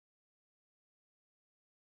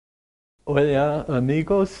Hola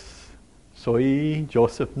amigos, soy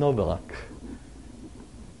Joseph Novelak.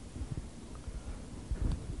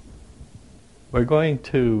 We're going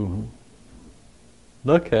to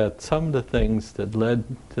look at some of the things that led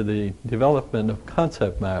to the development of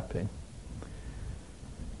concept mapping.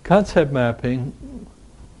 Concept mapping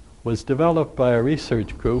was developed by a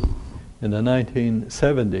research group in the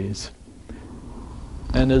 1970s,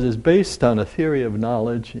 and it is based on a theory of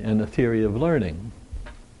knowledge and a theory of learning.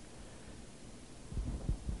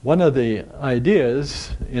 One of the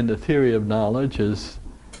ideas in the theory of knowledge is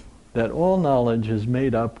that all knowledge is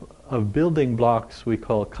made up of building blocks we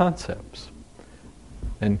call concepts.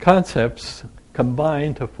 And concepts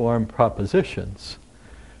combine to form propositions.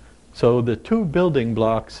 So the two building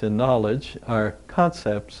blocks in knowledge are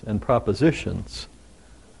concepts and propositions.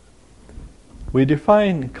 We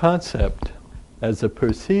define concept as a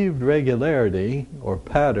perceived regularity or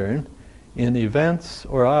pattern in events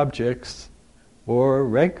or objects or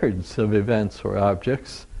records of events or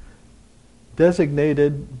objects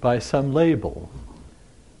designated by some label.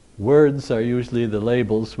 Words are usually the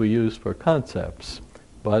labels we use for concepts,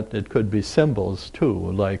 but it could be symbols too,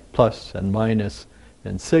 like plus and minus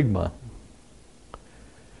and sigma.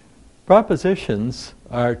 Propositions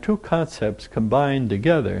are two concepts combined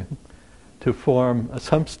together to form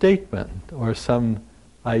some statement or some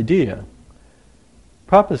idea.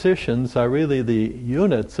 Propositions are really the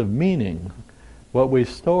units of meaning. What we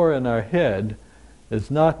store in our head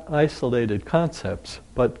is not isolated concepts,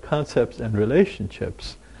 but concepts and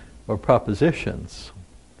relationships, or propositions.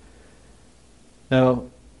 Now,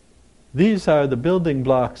 these are the building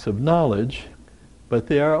blocks of knowledge, but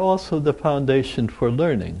they are also the foundation for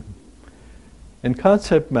learning. And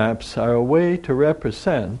concept maps are a way to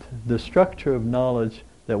represent the structure of knowledge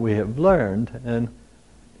that we have learned and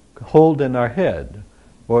hold in our head,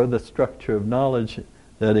 or the structure of knowledge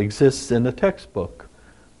that exists in a textbook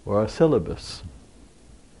or a syllabus.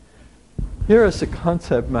 Here is a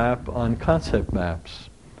concept map on concept maps.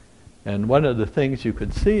 And one of the things you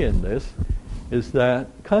could see in this is that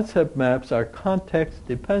concept maps are context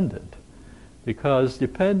dependent, because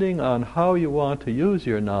depending on how you want to use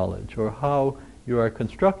your knowledge or how you are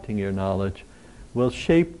constructing your knowledge will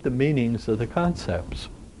shape the meanings of the concepts.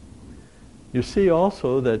 You see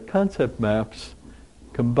also that concept maps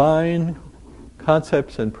combine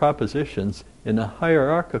concepts and propositions in a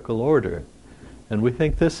hierarchical order. And we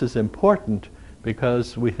think this is important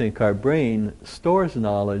because we think our brain stores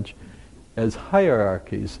knowledge as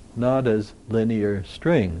hierarchies, not as linear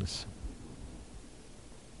strings.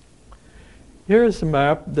 Here is a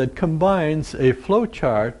map that combines a flow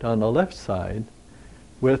chart on the left side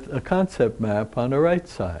with a concept map on the right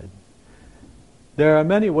side. There are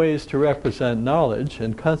many ways to represent knowledge,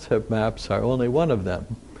 and concept maps are only one of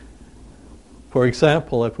them. For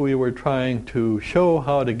example, if we were trying to show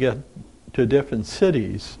how to get to different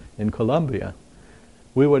cities in Colombia,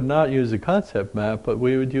 we would not use a concept map, but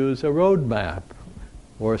we would use a road map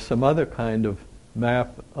or some other kind of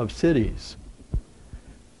map of cities.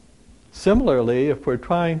 Similarly, if we're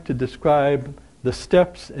trying to describe the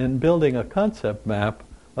steps in building a concept map,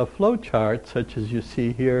 a flow chart, such as you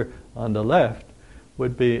see here on the left,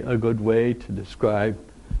 would be a good way to describe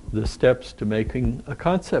the steps to making a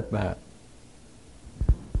concept map.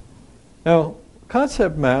 Now,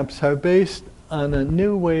 concept maps are based on a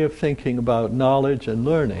new way of thinking about knowledge and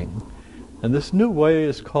learning, and this new way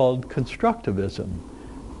is called constructivism.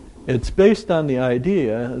 It's based on the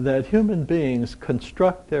idea that human beings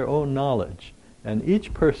construct their own knowledge, and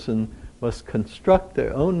each person must construct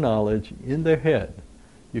their own knowledge in their head.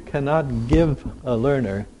 You cannot give a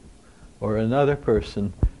learner or another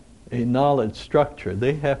person a knowledge structure.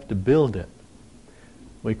 They have to build it.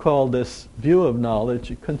 We call this view of knowledge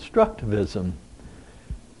constructivism.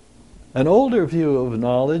 An older view of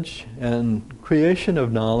knowledge and creation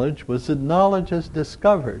of knowledge was that knowledge is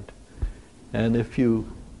discovered. And if you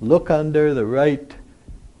look under the right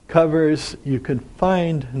covers, you can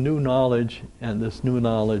find new knowledge, and this new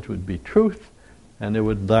knowledge would be truth, and it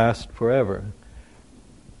would last forever.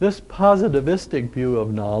 This positivistic view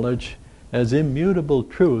of knowledge as immutable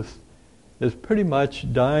truth is pretty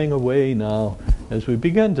much dying away now, as we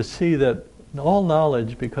begin to see that all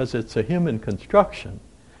knowledge, because it's a human construction,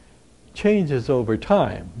 changes over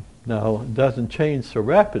time. Now, it doesn't change so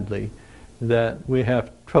rapidly that we have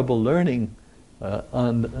trouble learning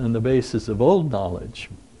on the basis of old knowledge.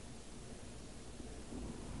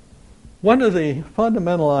 One of the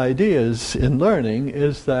fundamental ideas in learning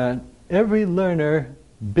is that every learner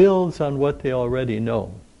builds on what they already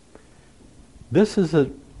know. This is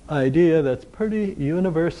an idea that's pretty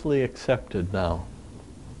universally accepted now.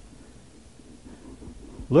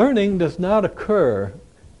 Learning does not occur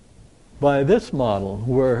by this model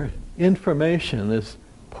where information is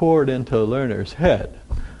poured into a learner's head.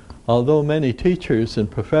 Although many teachers and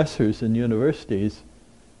professors in universities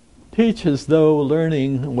teach as though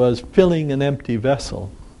learning was filling an empty vessel.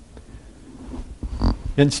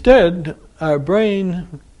 Instead, our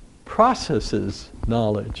brain processes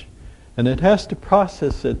knowledge, and it has to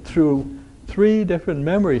process it through 3 different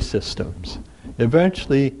memory systems,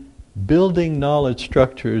 eventually building knowledge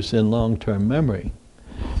structures in long-term memory.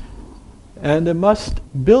 And it must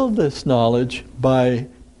build this knowledge by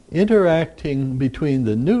interacting between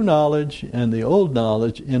the new knowledge and the old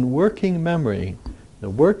knowledge in working memory. The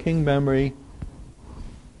working memory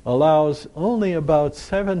allows only about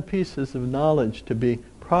 7 pieces of knowledge to be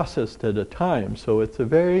processed at a time, so it's a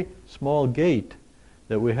very small gate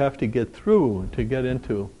that we have to get through to get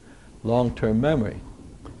into long-term memory.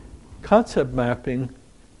 Concept mapping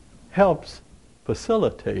helps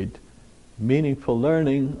facilitate meaningful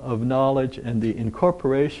learning of knowledge and the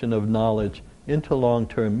incorporation of knowledge into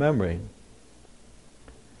long-term memory.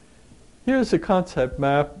 Here's a concept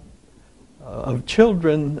map of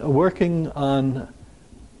children working on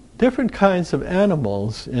different kinds of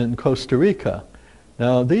animals in Costa Rica.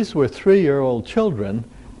 Now, these were 3-year-old children,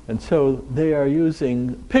 and so they are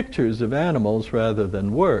using pictures of animals rather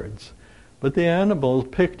than words. But the animal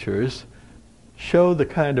pictures show the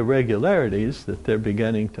kind of regularities that they're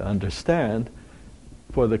beginning to understand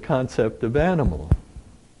for the concept of animal.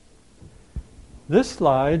 This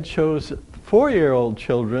slide shows 4-year-old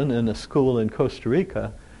children in a school in Costa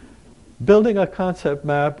Rica building a concept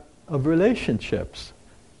map of relationships,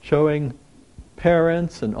 showing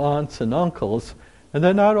parents and aunts and uncles, and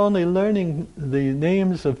they're not only learning the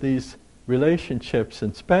names of these relationships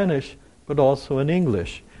in Spanish, but also in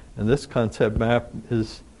English. And this concept map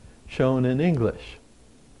is shown in English.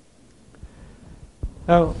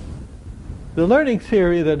 Now, the learning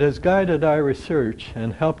theory that has guided our research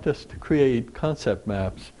and helped us to create concept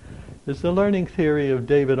maps is the learning theory of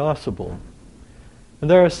David Ausubel. And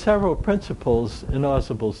there are several principles in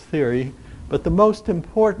Ausubel's theory, but the most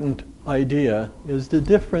important idea is the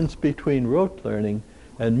difference between rote learning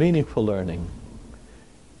and meaningful learning.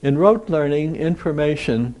 In rote learning,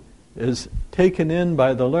 information is taken in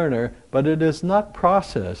by the learner, but it is not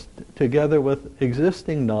processed together with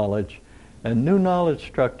existing knowledge, and new knowledge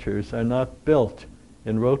structures are not built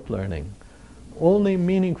in rote learning. Only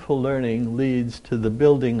meaningful learning leads to the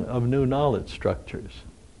building of new knowledge structures.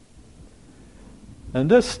 In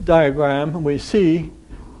this diagram, we see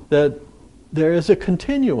that there is a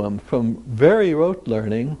continuum from very rote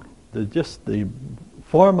learning, just the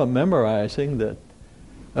form of memorizing that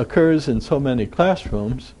occurs in so many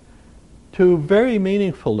classrooms, to very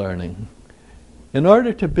meaningful learning. In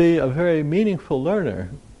order to be a very meaningful learner,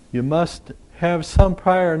 you must have some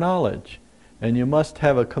prior knowledge, and you must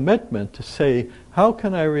have a commitment to say, how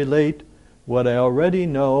can I relate what I already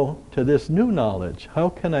know to this new knowledge? How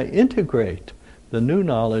can I integrate the new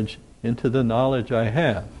knowledge into the knowledge I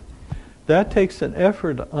have? That takes an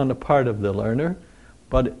effort on the part of the learner,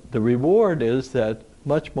 but the reward is that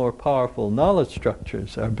much more powerful knowledge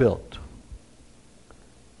structures are built.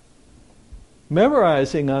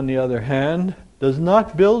 Memorizing, on the other hand, does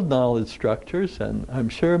not build knowledge structures, and I'm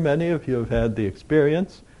sure many of you have had the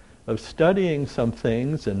experience of studying some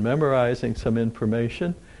things and memorizing some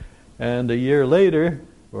information, and a year later,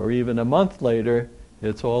 or even a month later,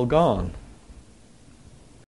 it's all gone.